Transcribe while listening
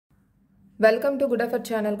Welcome to Good Effort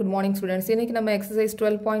channel. Good morning students. இன்னைக்கு நம்ம exercise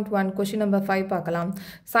 12.1 question number 5 பார்க்கலாம்.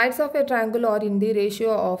 Sides of a triangle are in the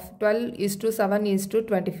ratio of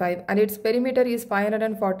 12:7:25 and its perimeter is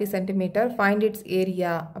 540 cm. Find its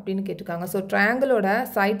area அப்படினு கேட்டிருக்காங்க. So triangle ஓட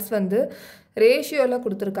sides வந்து ரேஷியோல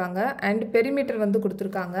கொடுத்திருக்காங்க and perimeter வந்து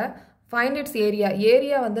கொடுத்திருக்காங்க. Find its area.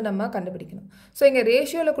 Area வந்து நம்ம கண்டுபிடிக்கணும். So இங்க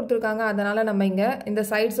ரேஷியோல கொடுத்திருக்காங்க. அதனால நம்ம இங்க இந்த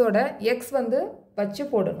sides ஓட x வந்து வச்சு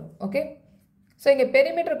போடணும். Okay? So இங்க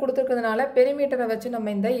perimeter கொடுத்திருக்கிறதுனால perimeter வச்சு நம்ம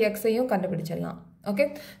இந்த x ஐயும் கண்டுபிடிச்சிடலாம். Okay?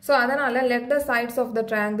 So அதனால let the sides of the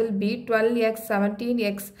triangle be 12x,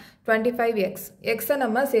 17x, 25x. x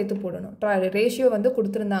நம்ம சேர்த்து போடணும். ரேஷியோ வந்து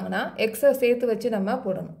கொடுத்திருந்தாங்கன்னா x சேர்த்து வச்சு நம்ம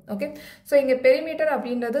போடணும். Okay? So இங்க perimeter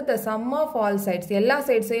அப்படின்றது the sum of all sides. எல்லா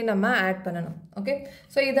sides-ஐயும் நம்ம ஆட் பண்ணணும். Okay?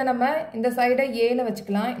 So இதை நம்ம இந்த சைடை a னு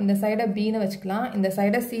வச்சுக்கலாம், இந்த சைடை b னு வச்சுக்கலாம், இந்த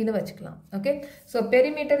சைடை c னு வச்சுக்கலாம். Okay? So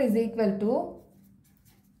perimeter is equal to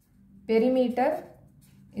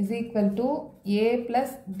a plus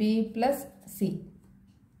b plus c.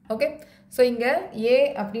 Okay? So இங்க a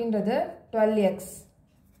அப்படின்றது 12x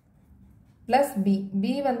plus b. b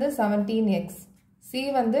வந்து 17x. c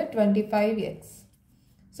வந்து 25x.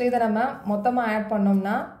 So இதை நம்ம மொத்தமா ஆட்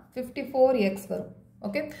பண்ணோம்னா 54x வரும்.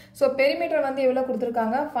 Okay? So perimeter வந்து எவ்வளவு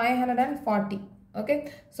கொடுத்திருக்காங்க? 540. Okay?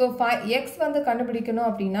 So x வந்து கண்டுபிடிக்கணும்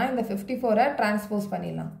அப்படின்னா இந்த 54 டிரான்ஸ்போஸ்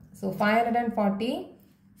பண்ணிடலாம். So 540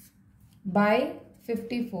 by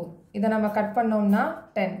 54. இதை நம்ம கட் பண்ணோம்னா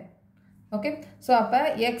 10. Okay? So அப்ப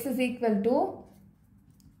x is equal to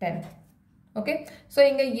 10. Okay? So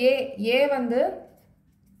இங்க a வந்து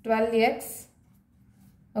 12x.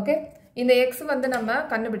 Okay? இந்த x வந்து நம்ம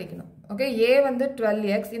கண்டுபிடிக்கணும். Okay? a வந்து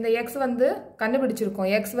 12x. இந்த x வந்து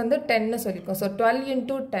கண்டுபிடிச்சிருக்கோம். x வந்து 10 னு சொல்லிருக்கோம். So 12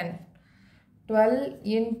 into 10. 12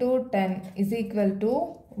 into 10 is equal to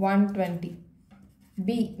 120.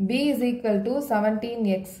 b is equal to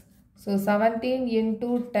 17x. So 17 into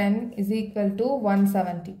 10 is equal to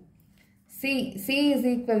 170. c is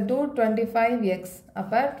equal to 25x.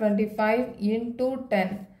 Upper 25 into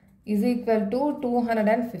 10 is equal to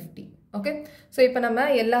 250. Okay? So இப்போ நம்ம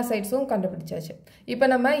எல்லா சைட்ஸும் கண்டுபிடிச்சாச்சு. இப்போ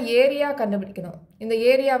நம்ம ஏரியா கண்டுபிடிக்கணும். இந்த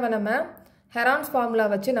ஏரியாவை நம்ம ஹெரான்ஸ்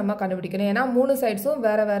ஃபார்முலா வச்சு நம்ம கண்டுபிடிக்கணும். ஏன்னா மூணு சைட்ஸும்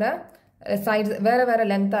வேற வேற சைட்ஸ் வேற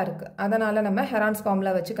லென்த்தா இருக்கு. அதனால நம்ம ஹெரான்ஸ்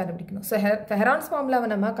ஃபார்முலா வச்சு கண்டுபிடிக்கணும். சோ ஹெரான்ஸ் ஃபார்முலாவை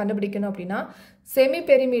நம்ம கண்டுபிடிக்கணும் அப்படினா செமி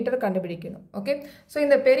பெரிமீட்டர் கண்டுபிடிக்கணும். ஓகே? சோ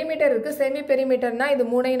இந்த பெரிமீட்டர் இருக்கு. செமி பெரிமீட்டர்னா இது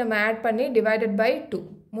மூணையும் நம்ம ஆட் பண்ணி டிவைடட் பை 2.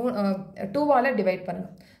 2 ஆல டிவைட்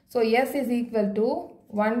பண்ணனும். So s is equal to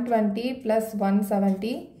 120 plus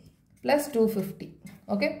 170 plus 250.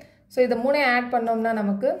 Okay? So இத மூணையும் ஆட் பண்ணோம்னா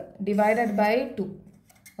நமக்கு டிவைடட் பை 2.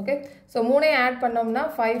 ஓகே? சோ மூணையும் ஆட் பண்ணோம்னா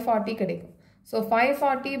 540 கிடைக்கும். So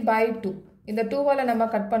 540 by 2. இந்த 2 வால நம்ம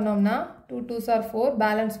கட் பண்ணோம்னா 2 2s are 4,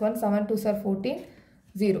 balance 1, 7 2s are 14,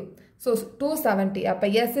 0. So 270. அப்ப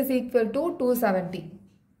s is equal to 270.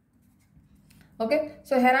 Okay?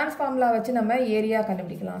 So Heron's formula வச்சு நம்ம ஏரியா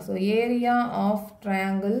கண்டுபிடிக்கலாம். So area of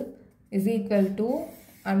triangle is equal to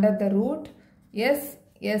under the root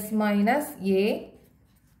s minus a,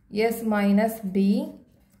 s minus b,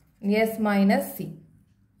 s minus c.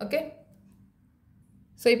 Okay?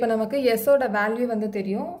 So இப்போ நமக்கு s ஓட value வந்து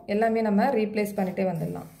தெரியும். எல்லாமே நம்ம ரீப்ளேஸ் பண்ணிட்டே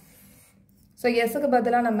வந்துடலாம். So s க்கு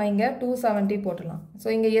பதிலா நம்ம இங்க 270 போடலாம். So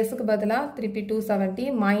இங்க s க்கு பதிலா திருப்பி 270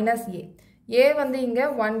 minus a. a வந்து இங்க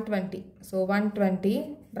 120. So 120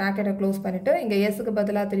 bracket க்ளோஸ் பண்ணிட்டு இங்க s க்கு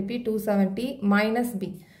பதிலா திருப்பி 270 minus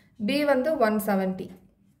b. b வந்து 170.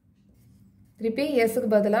 திருப்பி s க்கு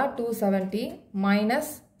பதிலா 270 minus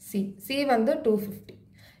c. c வந்து 250.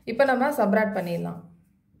 இப்போ நம்ம சப்ட்ராக்ட் பண்ணிடலாம்.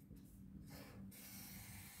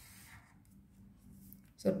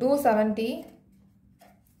 So 270,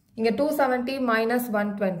 இங்க 270 minus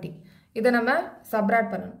 120. இதை நம்ம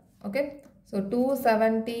சப்ட்ராக்ட் பண்ணணும். Okay? So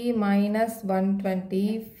 270 minus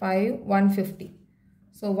 125, 150.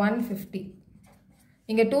 So 150.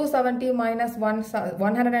 இங்க 270 minus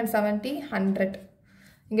 170, 100.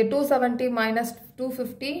 இங்க 270 minus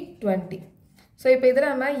 250, 20. So இப்போ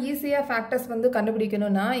இதில் நம்ம ஈஸியாக ஃபேக்டர்ஸ் வந்து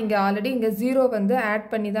கண்டுபிடிக்கணும்னா இங்கே ஆல்ரெடி இங்கே 0 வந்து ஆட்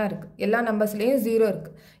பண்ணி தான் இருக்குது. எல்லா நம்பர்ஸ்லேயும் 0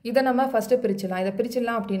 இருக்குது. இதை நம்ம ஃபஸ்ட்டு பிரிச்சிடலாம். இதை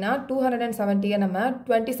பிரிச்சிடலாம் அப்படின்னா 270 நம்ம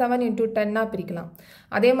 27 into 10 பிரிக்கலாம்.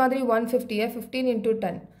 அதே மாதிரி 150 15 into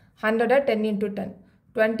 10, 100 10 into 10,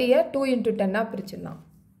 20 2 into 10 பிரிச்சிடலாம்.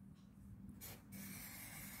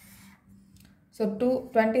 So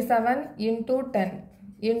 27 into 10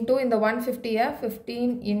 into இந்த 150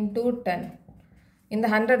 15 into 10. இந்த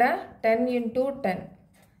 100 10 into 10.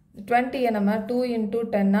 20 நம்ம 2 into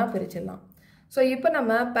 10 பிரிச்சிடலாம். ஸோ இப்போ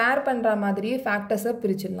நம்ம பேர் பண்ணுற மாதிரி ஃபேக்டர்ஸை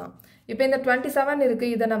பிரிச்சிடலாம். இப்போ இந்த 27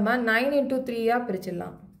 இருக்குது. இதை நம்ம 9 into 3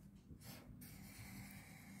 பிரிச்சிடலாம்.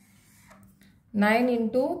 9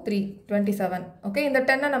 into 3 27. ஓகே? இந்த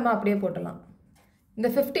 10 நம்ம அப்படியே போட்டலாம். இந்த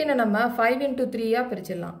 15 நம்ம 5 into 3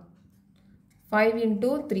 பிரிச்சிடலாம். 5 into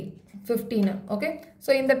 3 15. ஓகே,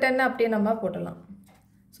 ஸோ இந்த 10 அப்படியே நம்ம போட்டலாம்.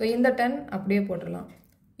 ஸோ இந்த 10 அப்படியே போட்டுடலாம்.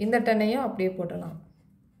 இந்த 10ஐயும் அப்படியே போட்டலாம்.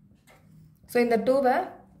 ஸோ இந்த 2வை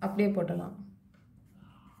அப்படியே போட்டலாம்.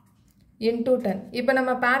 into 10. இப்போ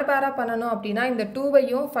நம்ம பேரா பண்ணணும் அப்படின்னா இந்த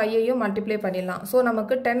 2வையும் 5ஐயும் மல்டிப்ளை பண்ணிடலாம். ஸோ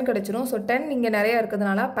நமக்கு 10 கிடைச்சிரும். ஸோ 10 இங்கே நிறையா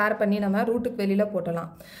இருக்கிறதுனால பேர் பண்ணி நம்ம ரூட்டுக்கு வெளியில் போட்டலாம்.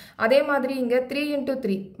 அதே மாதிரி இங்கே 3 into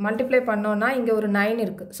 3 மல்டிப்ளை பண்ணோன்னா இங்கே ஒரு 9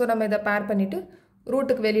 இருக்குது. ஸோ நம்ம இதை பேர் பண்ணிவிட்டு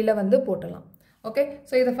ரூட்டுக்கு வெளியில் வந்து போட்டலாம். ஓகே,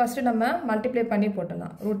 ஸோ இதை ஃபஸ்ட்டு நம்ம மல்டிப்ளை பண்ணி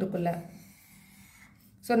போட்டலாம் ரூட்டுக்குள்ளே.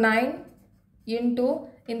 ஸோ 9 into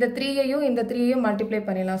இந்த 3ஐயும் இந்த 3ஐயும் மல்டிப்ளை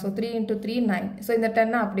பண்ணிடலாம். So 3 into 3 9. ஸோ இந்த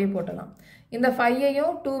 10 அப்படியே போட்டலாம். இந்த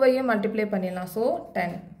 5ஐயும் 2வையும் மல்டிப்ளை பண்ணிடலாம். ஸோ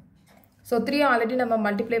 10. ஸோ 3 ஆல்ரெடி நம்ம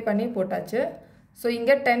மல்டிப்ளை பண்ணி போட்டாச்சு. ஸோ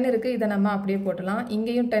இங்கே 10 இருக்குது, இதை நம்ம அப்படியே போட்டலாம்.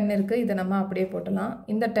 இங்கேயும் 10 இருக்குது, இதை நம்ம அப்படியே போட்டலாம்.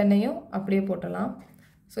 இந்த 10ஐயும் அப்படியே போட்டலாம்.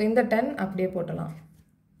 ஸோ இந்த 10 அப்படியே போட்டலாம்.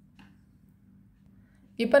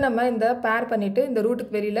 இப்போ நம்ம இந்த பேர் பண்ணிவிட்டு இந்த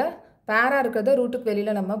ரூட்டுக்கு வெளியில் பேராக இருக்கிறத ரூட்டுக்கு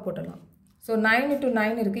வெளியில் நம்ம போட்டலாம். ஸோ 9 into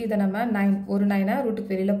 9 இருக்குது, இதை நம்ம 9 ஒரு 9ஐ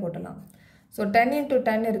ரூட்டுக்கு வெளியில் போட்டலாம். ஸோ 10 into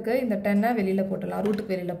 10 இருக்குது, இந்த 10ஐ வெளியில் போட்டலாம்,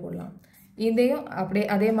 ரூட்டுக்கு வெளியில் போடலாம். இதையும் அப்படியே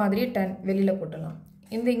அதே மாதிரி 10 வெளியில் போட்டலாம்.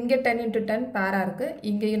 இங்கே 10 into 10 பேராக இருக்குது,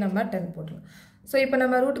 இங்கேயும் நம்ம 10 போட்டலாம். ஸோ இப்போ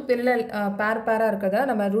நம்ம ரூட்டுக்கு வெளியில் பேராக இருக்கிறத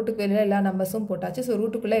நம்ம ரூட்டுக்கு வெளியில் எல்லா நம்பர்ஸும் போட்டாச்சு. ஸோ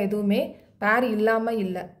ரூட்டுக்குள்ளே எதுவுமே பேர் இல்லாமல்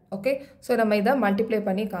இல்லை. ஓகே, ஸோ நம்ம இதை மல்டிப்ளை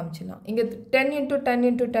பண்ணி காமிச்சிடலாம். இங்கே 10 into 10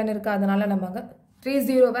 into 10 இருக்குது, அதனால் நம்ம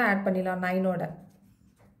 30வை ஆட் பண்ணிடலாம் 9ஓட.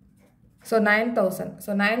 So 9000.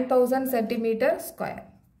 So 9000 centimeter square.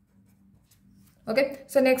 Okay,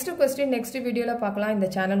 so next வீடியோவில் பார்க்கலாம். இந்த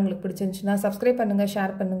சேனல் உங்களுக்கு பிடிச்சிருந்துச்சுன்னா சப்ஸ்கிரைப் பண்ணுங்கள்,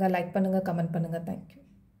 ஷேர் பண்ணுங்கள், லைக் பண்ணுங்கள், கமெண்ட் பண்ணுங்கள். தேங்க்யூ.